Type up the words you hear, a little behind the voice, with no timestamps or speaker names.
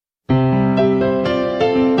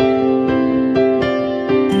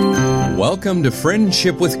Welcome to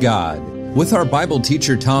Friendship with God with our Bible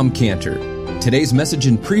teacher Tom Cantor. Today's message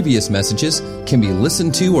and previous messages can be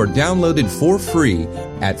listened to or downloaded for free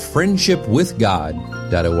at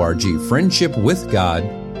friendshipwithgod.org,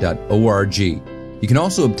 friendshipwithgod.org. You can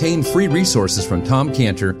also obtain free resources from Tom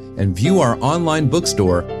Cantor and view our online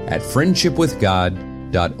bookstore at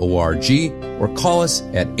friendshipwithgod.org or call us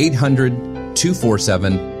at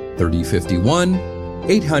 800-247-3051,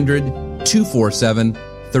 800-247-3051.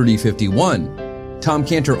 Tom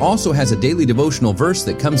Cantor also has a daily devotional verse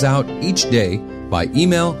that comes out each day by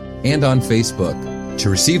email and on Facebook. To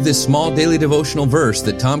receive this small daily devotional verse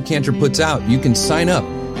that Tom Cantor puts out, you can sign up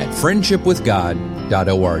at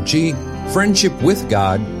friendshipwithgod.org,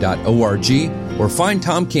 friendshipwithgod.org, or find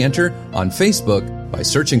Tom Cantor on Facebook by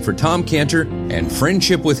searching for Tom Cantor and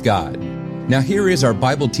Friendship with God. Now here is our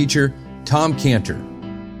Bible teacher, Tom Cantor.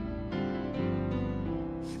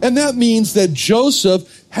 And that means that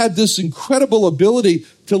Joseph had this incredible ability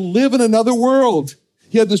to live in another world.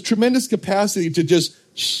 He had this tremendous capacity to just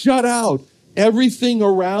shut out everything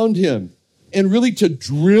around him and really to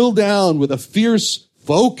drill down with a fierce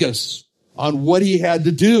focus on what he had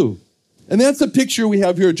to do. And that's the picture we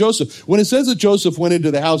have here of Joseph. When it says that Joseph went into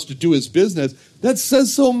the house to do his business, that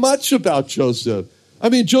says so much about Joseph. I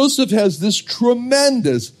mean, Joseph has this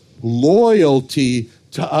tremendous loyalty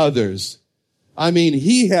to others. I mean,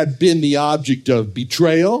 he had been the object of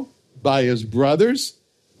betrayal by his brothers,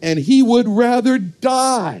 and he would rather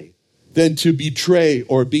die than to betray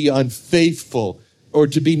or be unfaithful or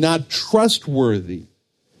to be not trustworthy.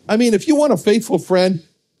 I mean, if you want a faithful friend,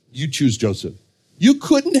 you choose Joseph. You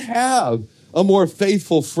couldn't have a more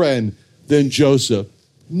faithful friend than Joseph.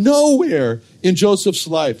 Nowhere in Joseph's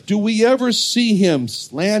life do we ever see him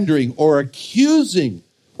slandering or accusing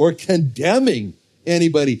or condemning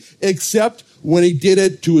anybody, except when he did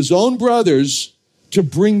it to his own brothers to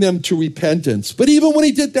bring them to repentance. But even when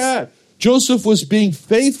he did that, Joseph was being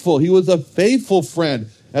faithful. He was a faithful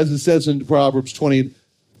friend, as it says in Proverbs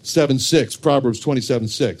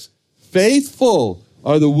 27:6. Faithful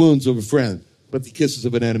are the wounds of a friend, but the kisses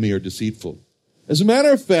of an enemy are deceitful. As a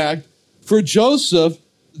matter of fact, for Joseph,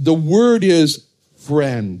 the word is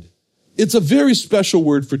friend. It's a very special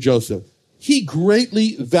word for Joseph. He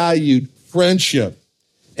greatly valued friendship.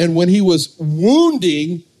 And when he was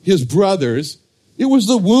wounding his brothers, it was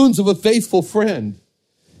the wounds of a faithful friend.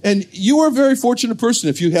 And you are a very fortunate person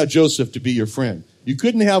if you had Joseph to be your friend. You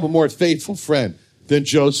couldn't have a more faithful friend than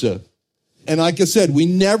Joseph. And like I said, we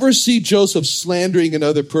never see Joseph slandering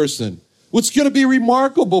another person. What's going to be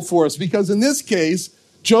remarkable for us, because in this case,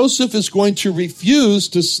 Joseph is going to refuse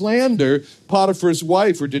to slander Potiphar's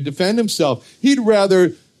wife or to defend himself. He'd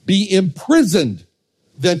rather be imprisoned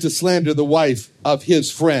than to slander the wife of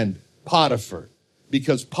his friend, Potiphar,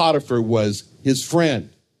 because Potiphar was his friend.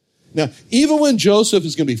 Now, even when Joseph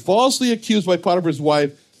is going to be falsely accused by Potiphar's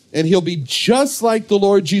wife, and he'll be just like the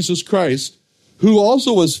Lord Jesus Christ, who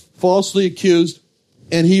also was falsely accused,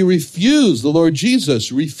 and the Lord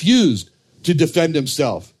Jesus refused to defend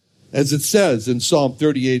himself, as it says in Psalm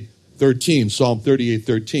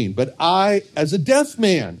 38:13. But I, as a deaf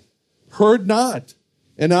man, heard not,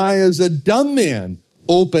 and I, as a dumb man,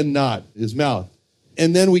 open not his mouth.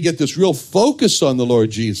 And then we get this real focus on the Lord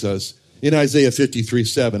Jesus in Isaiah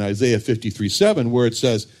 53:7, where it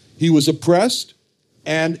says, he was oppressed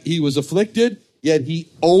and he was afflicted, yet he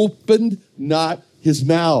opened not his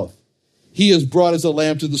mouth. He is brought as a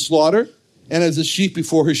lamb to the slaughter, and as a sheep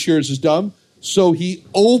before her shearers is dumb, so he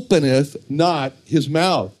openeth not his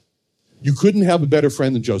mouth. You couldn't have a better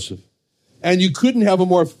friend than Joseph. And you couldn't have a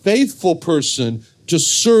more faithful person to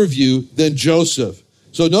serve you than Joseph.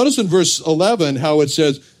 So notice in verse 11 how it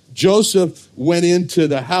says, Joseph went into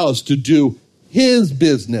the house to do his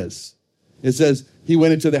business. It says he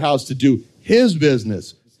went into the house to do his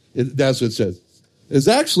business. That's what it says. It's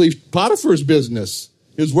actually Potiphar's business.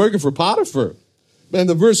 He was working for Potiphar. And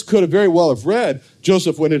the verse could have very well have read,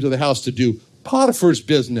 Joseph went into the house to do Potiphar's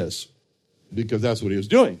business, because that's what he was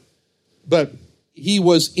doing. But he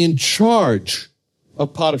was in charge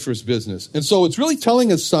of Potiphar's business. And so it's really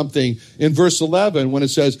telling us something in verse 11 when it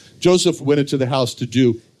says Joseph went into the house to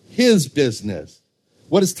do his business.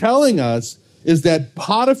 What it's telling us is that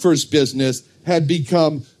Potiphar's business had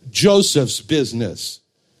become Joseph's business.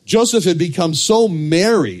 Joseph had become so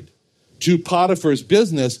married to Potiphar's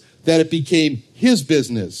business that it became his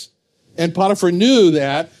business. And Potiphar knew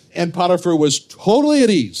that, and Potiphar was totally at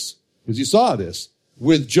ease, because he saw this,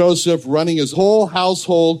 with Joseph running his whole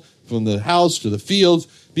household from the house to the fields,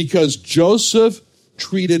 because Joseph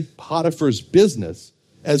treated Potiphar's business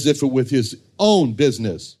as if it was his own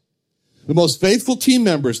business. The most faithful team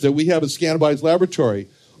members that we have at Scanaby's Laboratory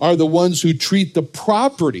are the ones who treat the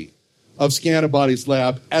property of Scantibodies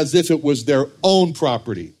Lab as if it was their own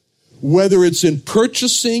property. Whether it's in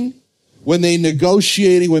purchasing, when they're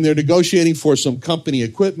negotiating for some company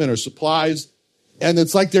equipment or supplies, and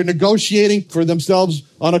it's like they're negotiating for themselves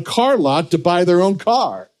on a car lot to buy their own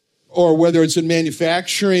car. Or whether it's in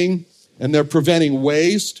manufacturing and they're preventing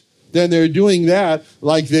waste, then they're doing that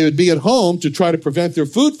like they would be at home to try to prevent their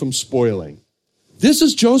food from spoiling. This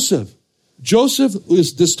is Joseph. Joseph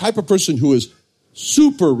is this type of person who is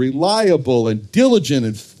super reliable and diligent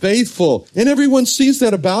and faithful, and everyone sees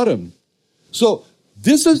that about him. So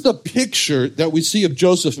this is the picture that we see of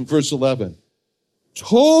Joseph in verse 11.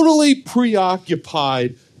 Totally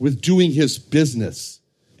preoccupied with doing his business.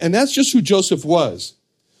 And that's just who Joseph was.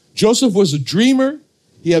 Joseph was a dreamer.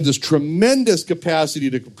 He had this tremendous capacity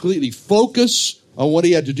to completely focus on what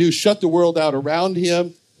he had to do, shut the world out around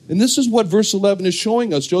him. And this is what verse 11 is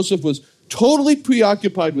showing us. Joseph was totally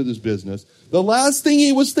preoccupied with his business. The last thing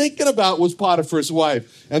he was thinking about was Potiphar's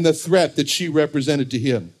wife and the threat that she represented to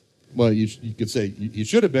him. Well, you could say he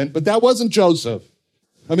should have been, but that wasn't Joseph.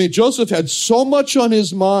 I mean, Joseph had so much on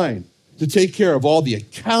his mind to take care of all the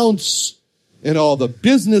accounts and all the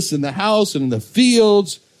business in the house and in the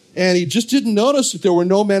fields, and he just didn't notice that there were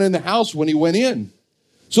no men in the house when he went in.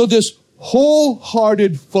 So this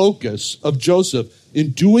wholehearted focus of Joseph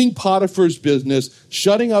in doing Potiphar's business,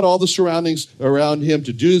 shutting out all the surroundings around him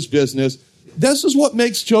to do his business, this is what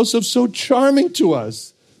makes Joseph so charming to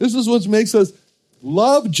us. This is what makes us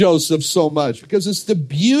love Joseph so much, because it's the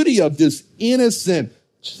beauty of this innocent,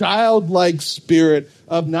 childlike spirit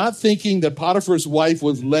of not thinking that Potiphar's wife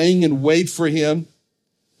was laying in wait for him.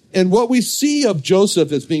 And what we see of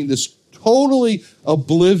Joseph as being this totally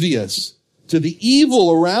oblivious to the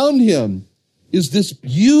evil around him is this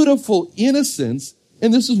beautiful innocence.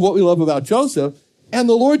 And this is what we love about Joseph. And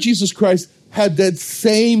the Lord Jesus Christ had that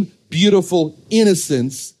same beautiful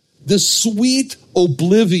innocence, this sweet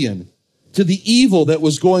oblivion to the evil that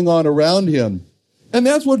was going on around him. And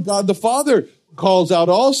that's what God the Father calls out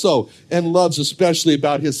also and loves especially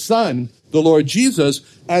about his Son, the Lord Jesus,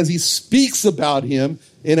 as he speaks about him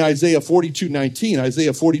in Isaiah 42:19.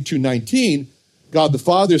 Isaiah 42:19, God the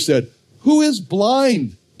Father said, "Who is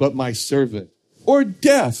blind but my servant, or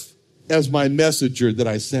deaf as my messenger that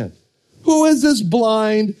I sent? Who is as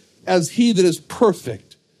blind as he that is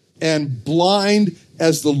perfect, and blind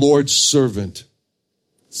as the Lord's servant?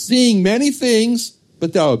 Seeing many things,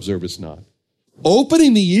 but thou observest not.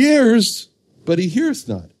 Opening the ears, but he heareth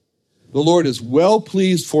not. The Lord is well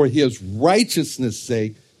pleased for his righteousness'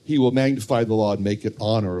 sake. He will magnify the law and make it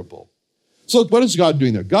honorable." So what is God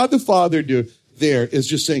doing there? God the Father there is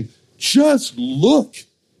just saying, just look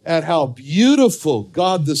at how beautiful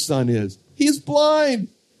God the Son is. He's blind.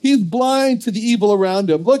 He's blind to the evil around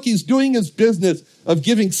him. Look, he's doing his business of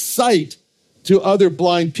giving sight to other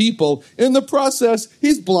blind people. In the process,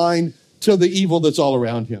 he's blind to the evil that's all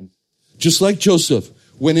around him. Just like Joseph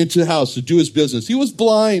went into the house to do his business, he was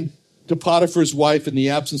blind to Potiphar's wife in the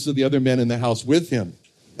absence of the other men in the house with him.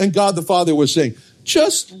 And God the Father was saying,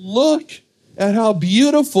 just look at how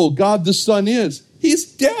beautiful God the Son is. He's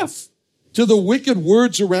deaf to the wicked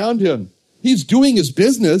words around him. He's doing his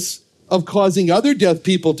business of causing other deaf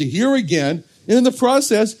people to hear again. And in the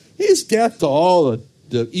process, he's deaf to all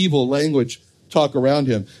the evil language talk around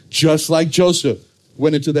him. Just like Joseph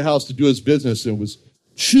went into the house to do his business and was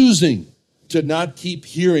choosing to not keep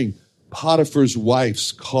hearing Potiphar's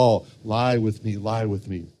wife's call, lie with me, lie with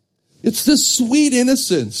me. It's this sweet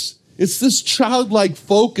innocence. It's this childlike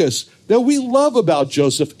focus that we love about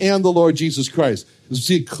Joseph and the Lord Jesus Christ. You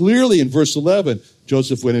see it clearly in verse 11.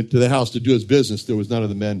 Joseph went into the house to do his business. There was none of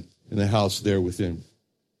the men in the house there with him.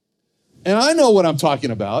 And I know what I'm talking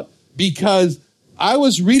about because I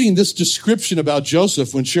was reading this description about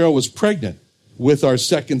Joseph when Cheryl was pregnant with our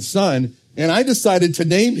second son, and I decided to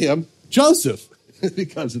name him Joseph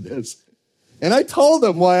because of this. And I told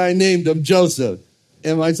them why I named him Joseph.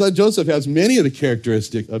 And my son Joseph has many of the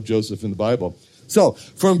characteristics of Joseph in the Bible. So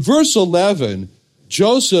from verse 11,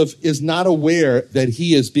 Joseph is not aware that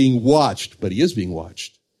he is being watched, but he is being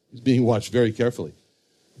watched. He's being watched very carefully.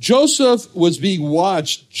 Joseph was being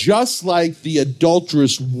watched just like the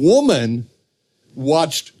adulterous woman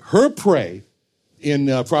watched her prey in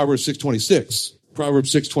Proverbs 6:26. Proverbs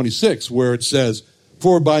 6:26, where it says,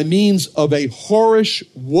 "For by means of a whorish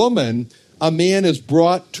woman, a man is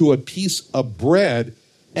brought to a piece of bread,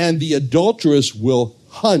 and the adulteress will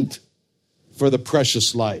hunt for the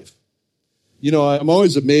precious life." You know, I'm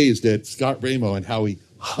always amazed at Scott Ramo and how he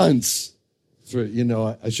hunts for,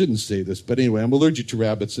 I shouldn't say this, but anyway, I'm allergic to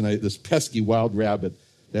rabbits, and this pesky wild rabbit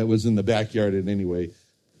that was in the backyard. And anyway,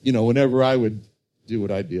 whenever I would do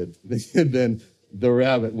what I did. And then the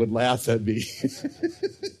rabbit would laugh at me.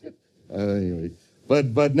 Anyway,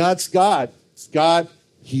 but not Scott. Scott,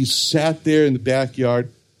 he sat there in the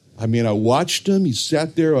backyard. I mean, I watched him. He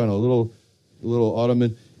sat there on a little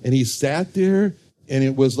ottoman, and he sat there, and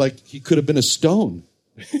it was like he could have been a stone.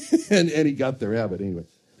 and he got the rabbit anyway.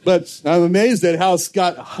 But I'm amazed at how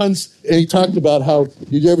Scott hunts. And he talked about how,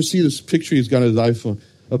 did you ever see this picture he's got on his iPhone?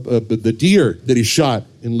 The deer that he shot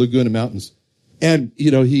in Laguna Mountains. And,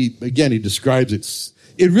 he describes it.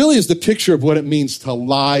 It really is the picture of what it means to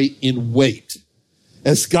lie in wait.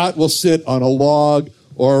 As Scott will sit on a log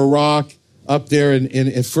or a rock up there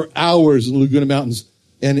and for hours in Laguna Mountains,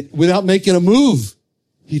 and without making a move,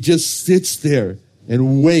 he just sits there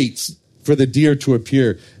and waits for the deer to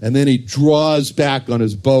appear. And then he draws back on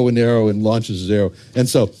his bow and arrow and launches his arrow. And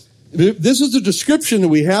so this is the description that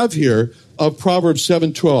we have here of Proverbs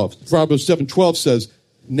 7:12. Proverbs 7:12 says,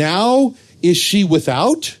 now is she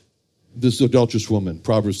without? This adulterous woman,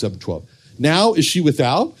 Proverbs 7:12. Now is she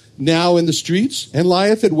without? Now in the streets, and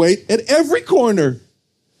lieth at wait at every corner.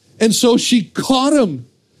 And so she caught him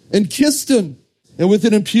and kissed him, and with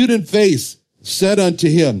an impudent face said unto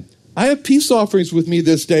him, I have peace offerings with me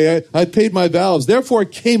this day. I paid my vows. Therefore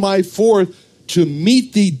came I forth to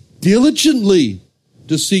meet thee diligently,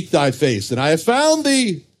 to seek thy face. And I have found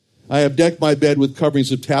thee. I have decked my bed with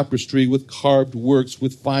coverings of tapestry, with carved works,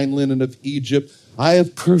 with fine linen of Egypt. I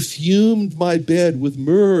have perfumed my bed with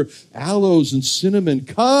myrrh, aloes, and cinnamon.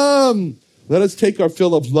 Come, let us take our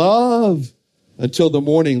fill of love until the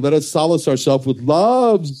morning. Let us solace ourselves with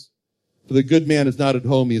loves. For the good man is not at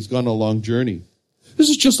home. He has gone a long journey. This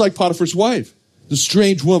is just like Potiphar's wife, the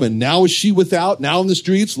strange woman. Now is she without, now in the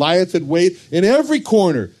streets, lieth at wait, in every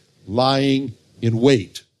corner, lying in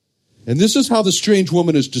wait. And this is how the strange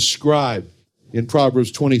woman is described in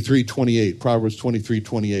Proverbs 23:28. Proverbs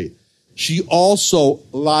 23:28. She also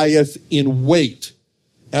lieth in wait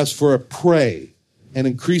as for a prey, and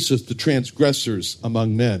increaseth the transgressors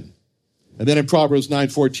among men. And then in Proverbs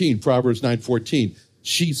 9:14,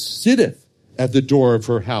 she sitteth at the door of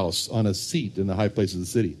her house on a seat in the high place of the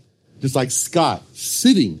city. Just like Scott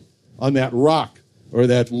sitting on that rock or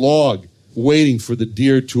that log waiting for the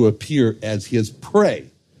deer to appear as his prey.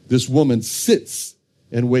 This woman sits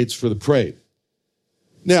and waits for the prey.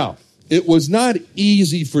 Now, it was not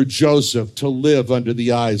easy for Joseph to live under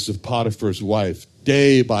the eyes of Potiphar's wife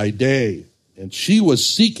day by day. And she was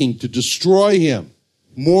seeking to destroy him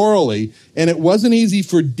morally. And it wasn't easy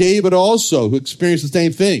for David also, who experienced the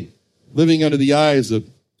same thing, living under the eyes of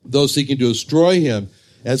those seeking to destroy him,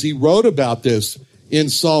 as he wrote about this in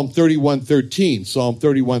Psalm 31:13. Psalm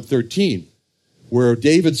 31:13, where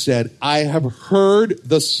David said, I have heard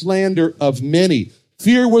the slander of many.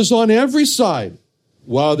 Fear was on every side.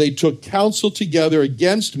 While they took counsel together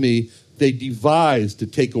against me, they devised to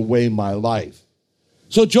take away my life.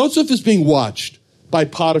 So Joseph is being watched by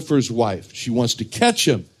Potiphar's wife. She wants to catch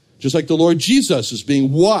him, just like the Lord Jesus is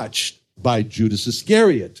being watched by Judas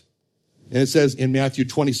Iscariot. And it says in Matthew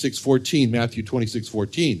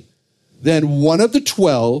 26:14, then one of the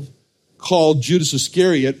 12, called Judas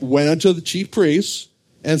Iscariot, went unto the chief priests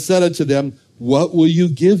and said unto them, what will you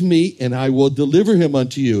give me, and I will deliver him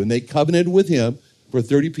unto you? And they covenanted with him for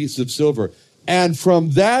 30 pieces of silver. And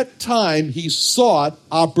from that time, he sought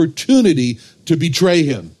opportunity to betray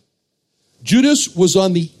him. Judas was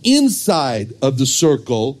on the inside of the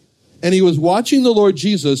circle, and he was watching the Lord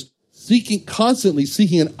Jesus, constantly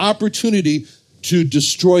seeking an opportunity to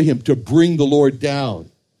destroy him, to bring the Lord down.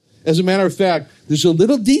 As a matter of fact, there's a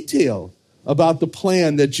little detail about the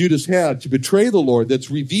plan that Judas had to betray the Lord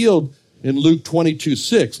that's revealed in Luke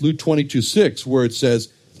 22:6, where it says,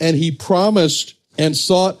 and he promised and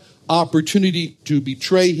sought opportunity to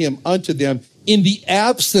betray him unto them in the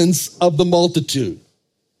absence of the multitude.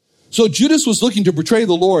 So Judas was looking to betray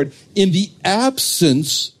the Lord in the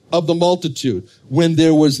absence of the multitude, when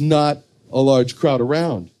there was not a large crowd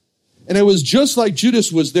around. And it was just like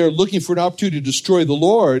Judas was there looking for an opportunity to destroy the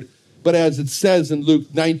Lord, but as it says in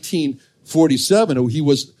Luke 19:47,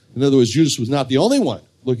 in other words, Judas was not the only one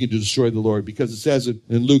looking to destroy the Lord, because it says in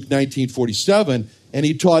Luke 19:47, and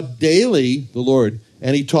he taught daily, the Lord,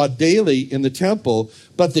 and he taught daily in the temple,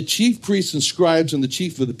 but the chief priests and scribes and the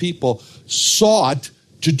chief of the people sought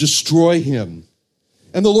to destroy him.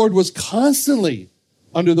 And the Lord was constantly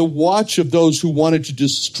under the watch of those who wanted to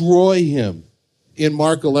destroy him. In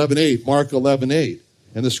Mark 11:8,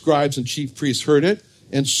 and the scribes and chief priests heard it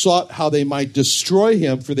and sought how they might destroy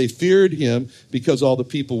him, for they feared him, because all the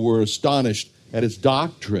people were astonished at his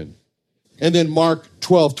doctrine. And then Mark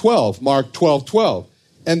 12:12,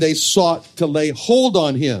 and they sought to lay hold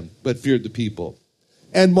on him, but feared the people.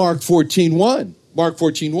 And Mark 14:1, Mark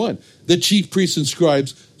 14:1. The chief priests and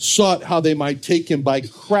scribes sought how they might take him by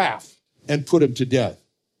craft and put him to death.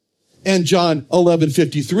 And John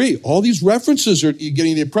 11:53. All these references are you're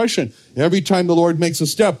getting the impression. Every time the Lord makes a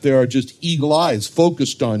step, there are just eagle eyes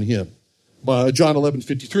focused on him. John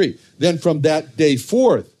 11:53. Then from that day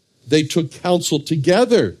forth, they took counsel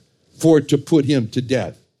together to put him to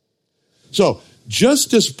death. So,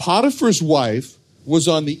 just as Potiphar's wife was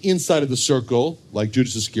on the inside of the circle, like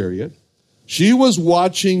Judas Iscariot, she was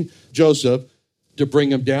watching Joseph to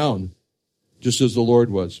bring him down, just as the Lord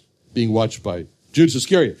was being watched by Judas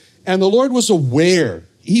Iscariot. And the Lord was aware.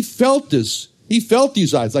 He felt this. He felt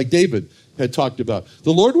these eyes, like David had talked about.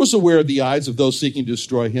 The Lord was aware of the eyes of those seeking to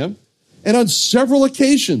destroy him. And on several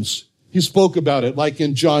occasions, he spoke about it, like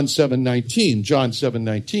in John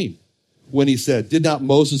 7:19, when he said, did not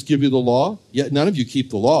Moses give you the law? Yet none of you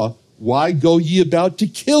keep the law. Why go ye about to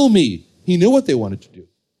kill me? He knew what they wanted to do.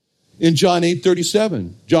 In John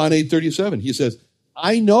 8:37, he says,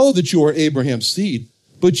 I know that you are Abraham's seed,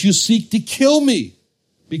 but you seek to kill me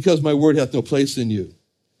because my word hath no place in you.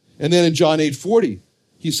 And then in John 8:40,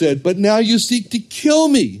 he said, but now you seek to kill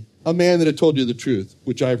me, a man that had told you the truth,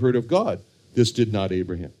 which I have heard of God. This did not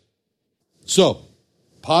Abraham. So,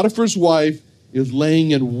 Potiphar's wife is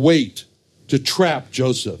laying in wait to trap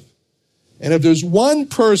Joseph. And if there's one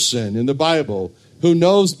person in the Bible who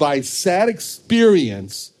knows by sad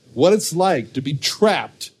experience what it's like to be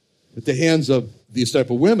trapped at the hands of these type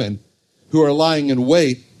of women who are lying in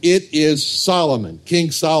wait, it is Solomon,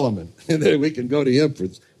 King Solomon. And then we can go to him for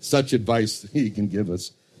such advice he can give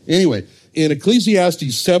us. Anyway, in Ecclesiastes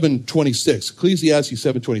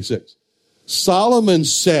 7:26, Solomon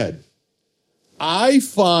said, I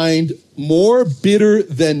find more bitter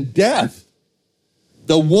than death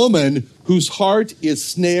the woman whose heart is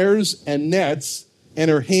snares and nets and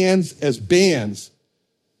her hands as bands.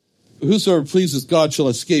 Whosoever pleases God shall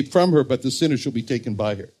escape from her, but the sinner shall be taken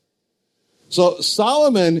by her. So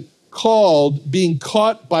Solomon called being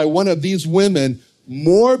caught by one of these women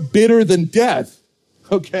more bitter than death.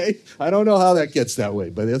 Okay? I don't know how that gets that way,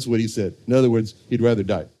 but that's what he said. In other words, he'd rather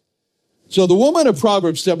die. So the woman of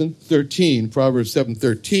Proverbs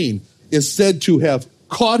 7:13, is said to have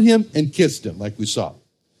caught him and kissed him, like we saw.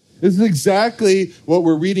 This is exactly what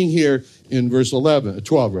we're reading here in verse 12.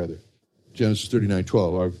 Genesis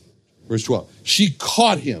 39:12, or verse 12. She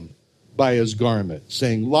caught him by his garment,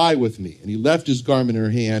 saying, lie with me. And he left his garment in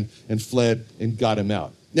her hand and fled and got him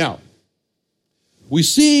out. Now, we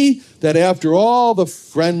see that after all the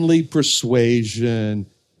friendly persuasion,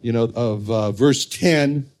 of verse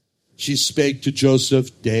 10, she spake to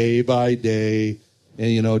Joseph day by day.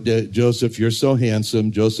 And, Joseph, you're so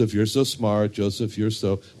handsome. Joseph, you're so smart. Joseph, you're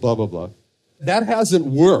so blah, blah, blah. That hasn't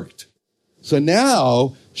worked. So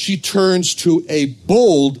now she turns to a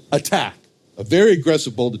bold attack, a very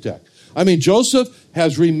aggressive, bold attack. I mean, Joseph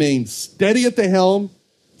has remained steady at the helm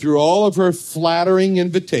through all of her flattering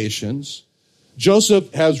invitations.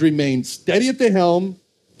 Joseph has remained steady at the helm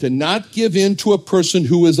to not give in to a person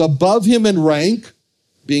who is above him in rank,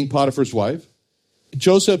 being Potiphar's wife.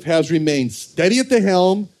 Joseph has remained steady at the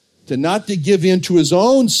helm to not to give in to his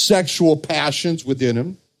own sexual passions within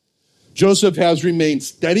him. Joseph has remained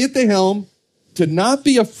steady at the helm to not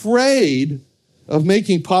be afraid of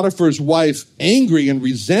making Potiphar's wife angry and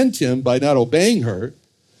resent him by not obeying her.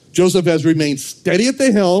 Joseph has remained steady at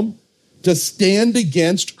the helm to stand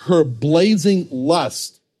against her blazing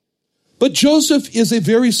lust. But Joseph is a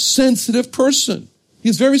very sensitive person.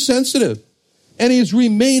 He's very sensitive. And he's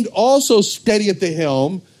remained also steady at the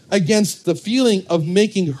helm against the feeling of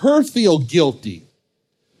making her feel guilty.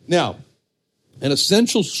 Now, an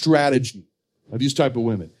essential strategy of these type of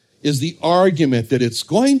women is the argument that it's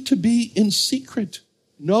going to be in secret.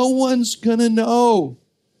 No one's going to know.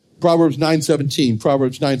 Proverbs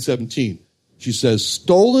 9:17. She says,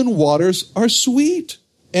 stolen waters are sweet,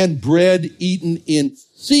 and bread eaten in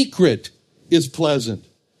secret is pleasant.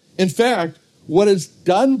 In fact, what is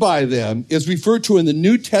done by them is referred to in the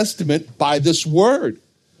New Testament by this word.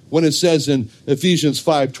 When it says in Ephesians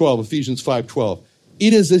 5:12,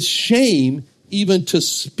 it is a shame even to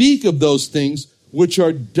speak of those things which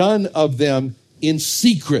are done of them in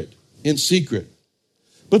secret.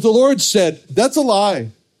 But the Lord said, that's a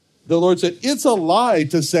lie. The Lord said, it's a lie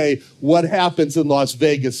to say what happens in Las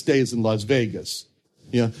Vegas stays in Las Vegas.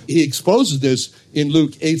 He exposes this in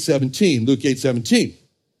Luke 8:17,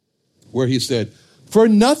 where he said, for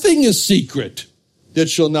nothing is secret that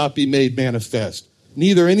shall not be made manifest,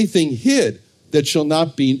 neither anything hid that shall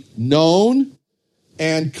not be known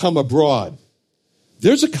and come abroad.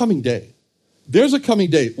 There's a coming day. There's a coming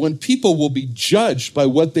day when people will be judged by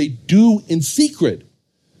what they do in secret.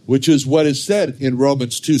 which is what is said in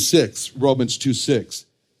Romans 2:6.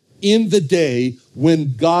 In the day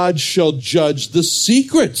when God shall judge the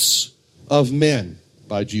secrets of men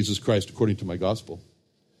by Jesus Christ, according to my gospel.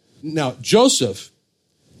 Now, with Joseph,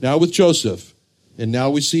 and now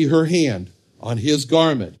we see her hand on his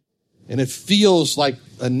garment, and it feels like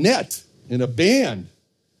a net and a band,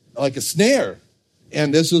 like a snare.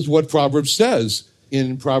 And this is what Proverbs says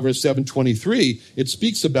in Proverbs 7:23. It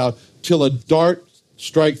speaks about, till a dart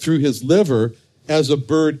strike through his liver, as a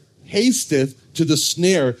bird hasteth to the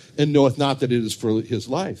snare, and knoweth not that it is for his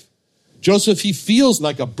life. Joseph, he feels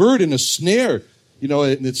like a bird in a snare. You know,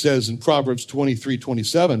 and it says in Proverbs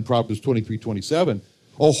 23:27,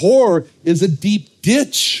 a whore is a deep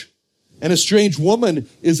ditch, and a strange woman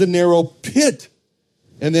is a narrow pit.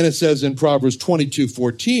 And then it says in Proverbs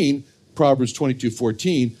 22:14,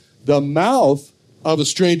 the mouth of a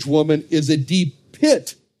strange woman is a deep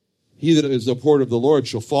pit. He that is abhorred of the Lord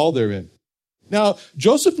shall fall therein. Now,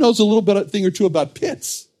 Joseph knows a thing or two about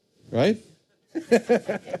pits, right?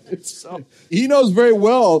 So, he knows very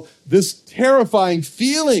well this terrifying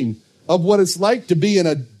feeling of what it's like to be in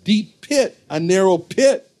a deep pit, a narrow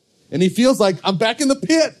pit. And he feels like, I'm back in the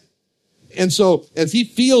pit. And so as he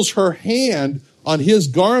feels her hand on his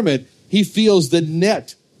garment, he feels the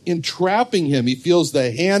net entrapping him. He feels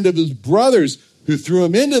the hand of his brothers who threw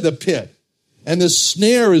him into the pit. And this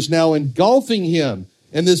snare is now engulfing him.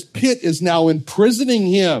 And this pit is now imprisoning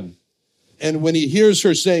him. And when he hears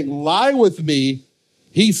her saying, lie with me,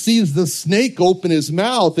 he sees the snake open his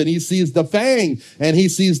mouth, and he sees the fang, and he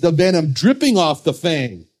sees the venom dripping off the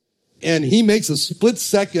fang. And he makes a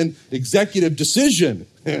split-second executive decision.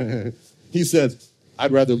 He says,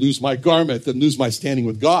 I'd rather lose my garment than lose my standing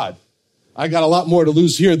with God. I got a lot more to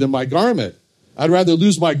lose here than my garment. I'd rather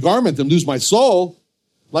lose my garment than lose my soul.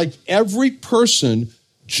 Like every person,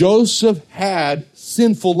 Joseph had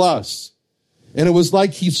sinful lusts. And it was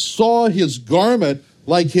like he saw his garment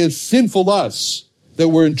like his sinful lusts that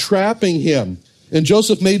were entrapping him. And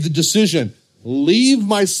Joseph made the decision, leave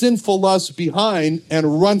my sinful lusts behind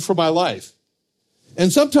and run for my life.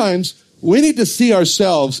 And sometimes we need to see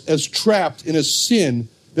ourselves as trapped in a sin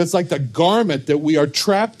that's like the garment that we are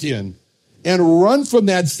trapped in, and run from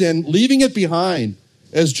that sin, leaving it behind,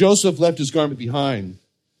 as Joseph left his garment behind.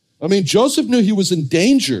 I mean, Joseph knew he was in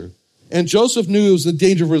danger. And Joseph knew he was in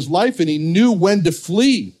danger for his life, and he knew when to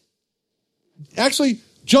flee. Actually,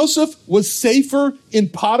 Joseph was safer in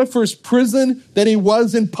Potiphar's prison than he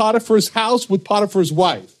was in Potiphar's house with Potiphar's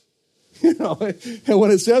wife. You know, and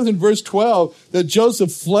when it says in verse 12 that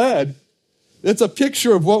Joseph fled, it's a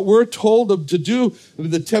picture of what we're told to do.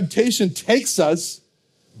 The temptation takes us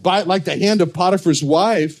by like the hand of Potiphar's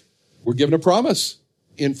wife. We're given a promise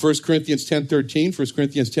in 1 Corinthians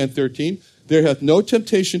 10:13. There hath no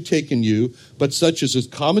temptation taken you, but such as is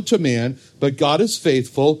common to man. But God is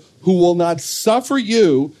faithful, who will not suffer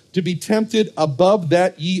you to be tempted above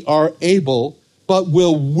that ye are able, but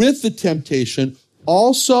will with the temptation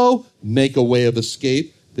also make a way of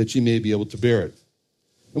escape, that ye may be able to bear it.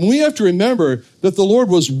 And we have to remember that the Lord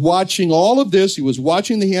was watching all of this. He was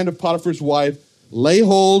watching the hand of Potiphar's wife lay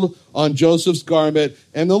hold on Joseph's garment.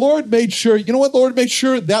 And the Lord made sure, you know what the Lord made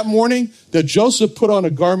sure that morning? That Joseph put on a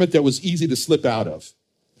garment that was easy to slip out of.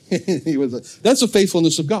 That's the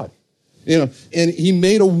faithfulness of God. You know, and he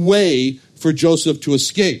made a way for Joseph to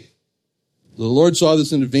escape. The Lord saw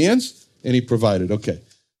this in advance, and he provided. Okay.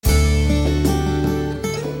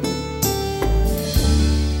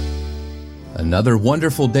 Another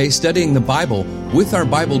wonderful day studying the Bible with our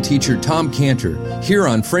Bible teacher, Tom Cantor, here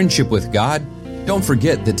on Friendship with God. Don't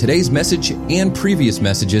forget that today's message and previous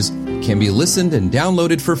messages can be listened and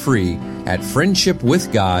downloaded for free at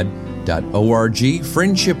friendshipwithgod.org,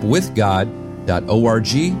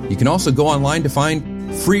 friendshipwithgod.org. You can also go online to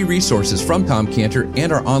find free resources from Tom Cantor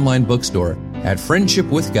and our online bookstore at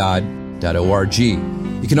friendshipwithgod.org.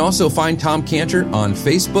 You can also find Tom Cantor on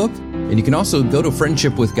Facebook, and you can also go to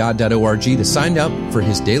friendshipwithgod.org to sign up for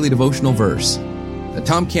his daily devotional verse.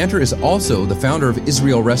 Tom Cantor is also the founder of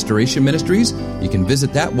Israel Restoration Ministries. You can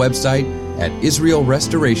visit that website at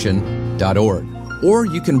israelrestoration.org. Or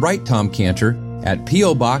you can write Tom Cantor at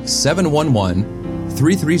P.O. Box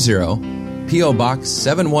 711-330, P.O. Box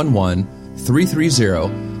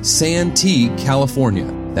 711-330, Santee, California.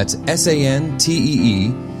 That's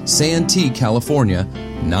S-A-N-T-E-E, Santee, California,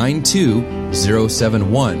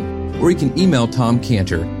 92071. Or you can email Tom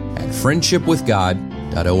Cantor at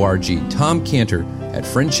friendshipwithgod.org. Tom Cantor at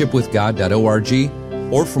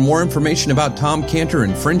friendshipwithgod.org. Or for more information about Tom Cantor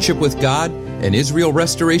and Friendship with God and Israel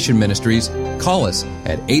Restoration Ministries, call us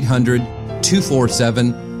at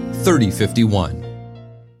 800-247-3051.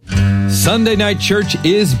 Sunday Night Church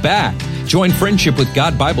is back. Join Friendship with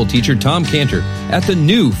God Bible teacher Tom Cantor at the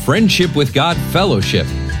new Friendship with God Fellowship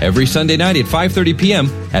every Sunday night at 5:30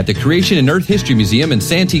 p.m. at the Creation and Earth History Museum in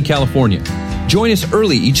Santee, California. Join us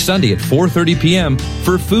early each Sunday at 4:30 p.m.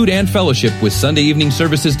 for food and fellowship with Sunday evening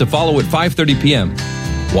services to follow at 5:30 p.m.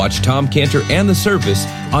 Watch Tom Cantor and the service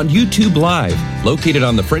on YouTube Live, located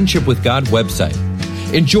on the Friendship with God website.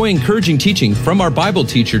 Enjoy encouraging teaching from our Bible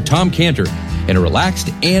teacher, Tom Cantor, in a relaxed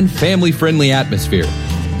and family-friendly atmosphere.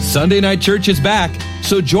 Sunday Night Church is back,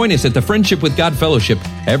 so join us at the Friendship with God Fellowship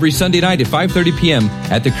every Sunday night at 5:30 p.m.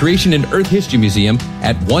 at the Creation and Earth History Museum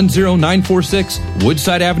at 10946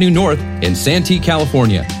 Woodside Avenue North in Santee,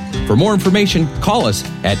 California. For more information, call us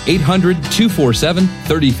at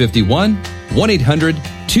 800-247-3051,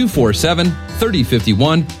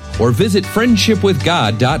 1-800-247-3051, or visit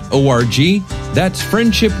friendshipwithgod.org. That's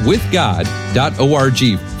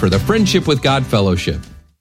friendshipwithgod.org for the Friendship with God Fellowship.